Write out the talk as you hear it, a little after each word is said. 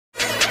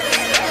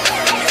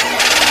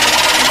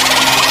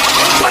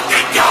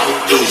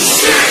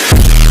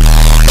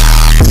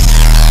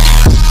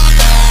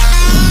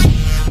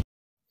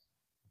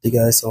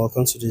Guys, and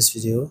welcome to this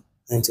video.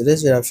 And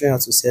today's video I'm showing how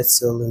to set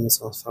sale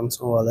limits on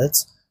Phantom Wallet.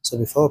 So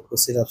before we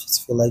proceed,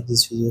 if you like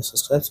this video,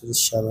 subscribe to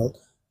this channel,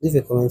 leave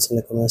a comment in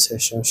the comment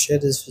section, share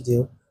this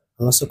video,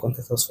 and also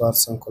contact us for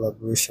some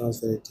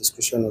collaborations in the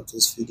description of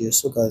this video.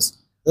 So guys,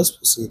 let's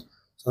proceed.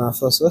 So now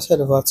first, let's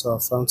head over to our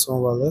Phantom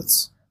Wallet.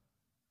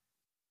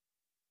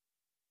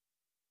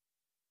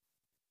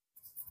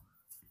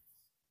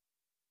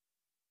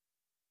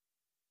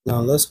 Now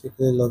let's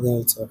quickly log in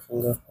with our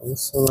fingerprint.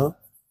 So now,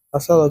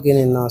 after logging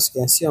in now, as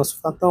you can see on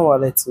Phantom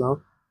Wallet now,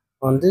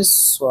 on this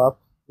swap,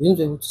 you won't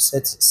be able to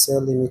set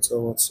sell limit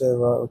or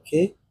whatsoever.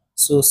 Okay,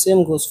 so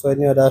same goes for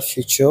any other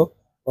feature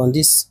on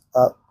this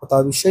app, but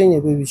I'll be showing a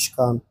way which you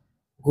can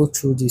go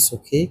through this.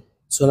 Okay,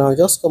 so now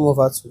just come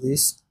over to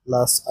this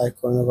last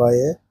icon over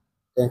here,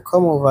 then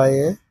come over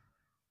here,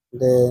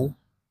 then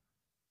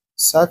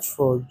search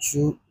for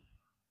Jupiter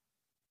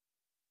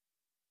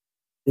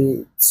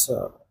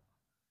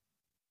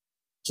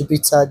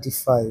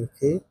DeFi.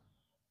 Okay,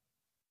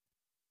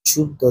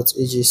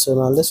 Troop.ag. So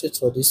now let's wait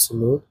for this to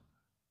load.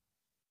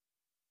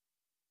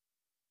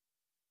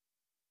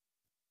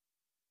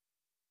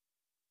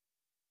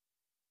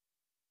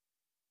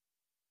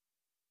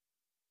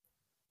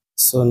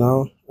 So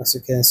now, as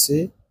you can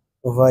see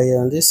over here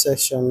on this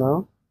section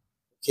now,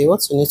 okay,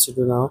 what you need to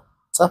do now,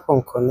 tap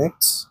on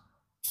connect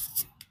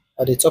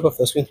at the top of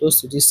your screen,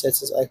 close to this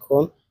settings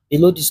icon,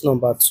 below this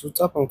number 2,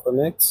 tap on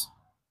connect,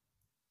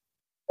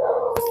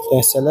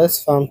 then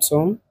select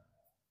Phantom,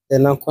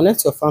 then now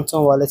connect your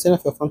Phantom Wallet, any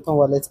of your Phantom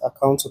Wallet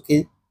account,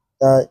 okay,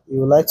 that you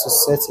would like to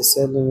set a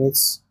sell limit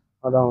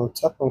around.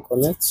 Tap on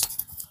connect.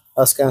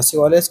 As you can see,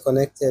 wallet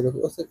connected.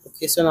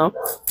 Okay, so now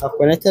I've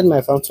connected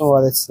my Phantom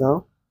Wallet.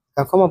 Now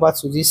I can come over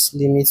to this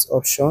limit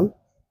option,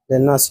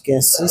 then as you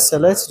can see,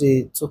 select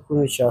the token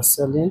which you are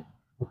selling.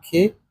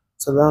 Okay,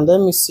 so now let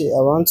me see,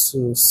 I want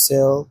to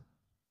sell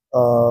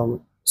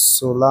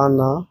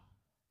Solana.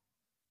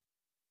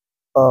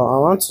 I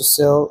want to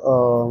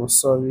sell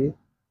sorry,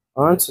 I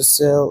want to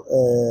sell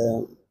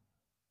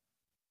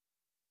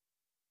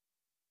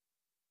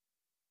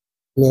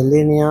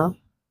Millennia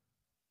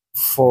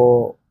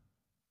for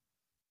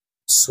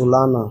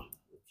Solana.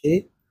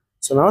 Okay,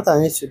 so now what I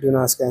need to do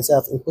now, as you can see,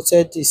 I've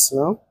inputted this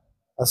now.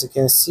 As you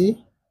can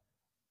see,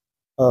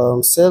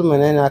 sell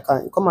Millennia. I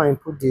can come and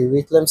input the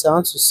rate. Let me say I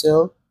want to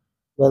sell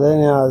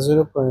Millennia at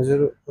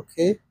 0.0.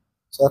 Okay,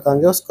 so I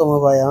can just come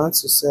over here. I want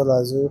to sell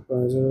at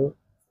 0.0.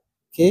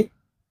 Okay,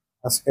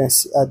 as you can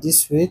see at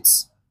this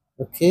rate.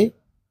 Okay,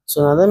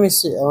 so now let me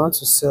see, I want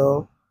to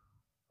sell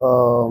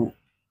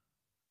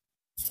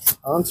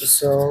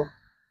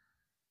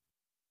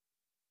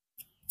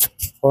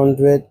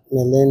 100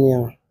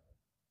 Millennia.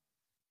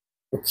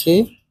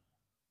 Okay,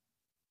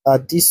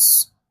 at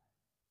this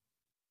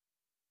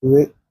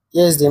rate,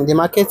 yes, the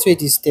market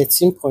rate is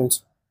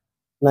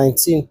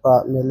 13.19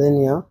 per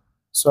Millennia.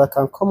 So I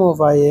can come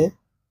over here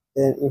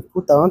and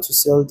input, I want to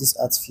sell this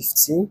at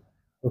 15.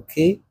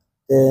 Okay,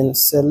 then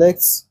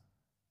select,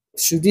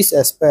 should this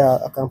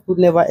expire, I can put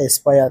never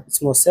expire, it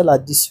must sell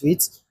at this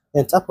rate.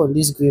 Then tap on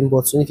this green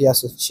button if you have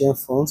sufficient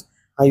funds,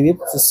 and you'll be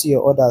able to see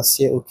your orders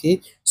here. Okay,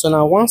 so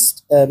now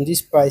once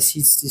this price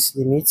hits this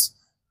limit,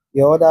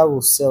 your order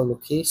will sell.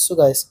 Okay, so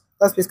guys,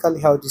 that's basically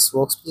how this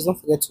works. Please don't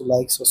forget to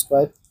like,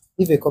 subscribe,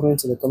 leave a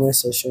comment in the comment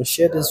section,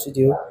 share this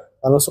video,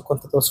 and also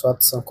contact us for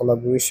some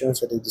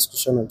collaborations at the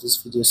description of this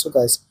video. So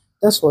guys,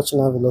 thanks for watching.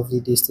 Have a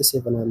lovely day, stay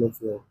safe, and I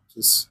love you all.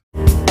 Peace.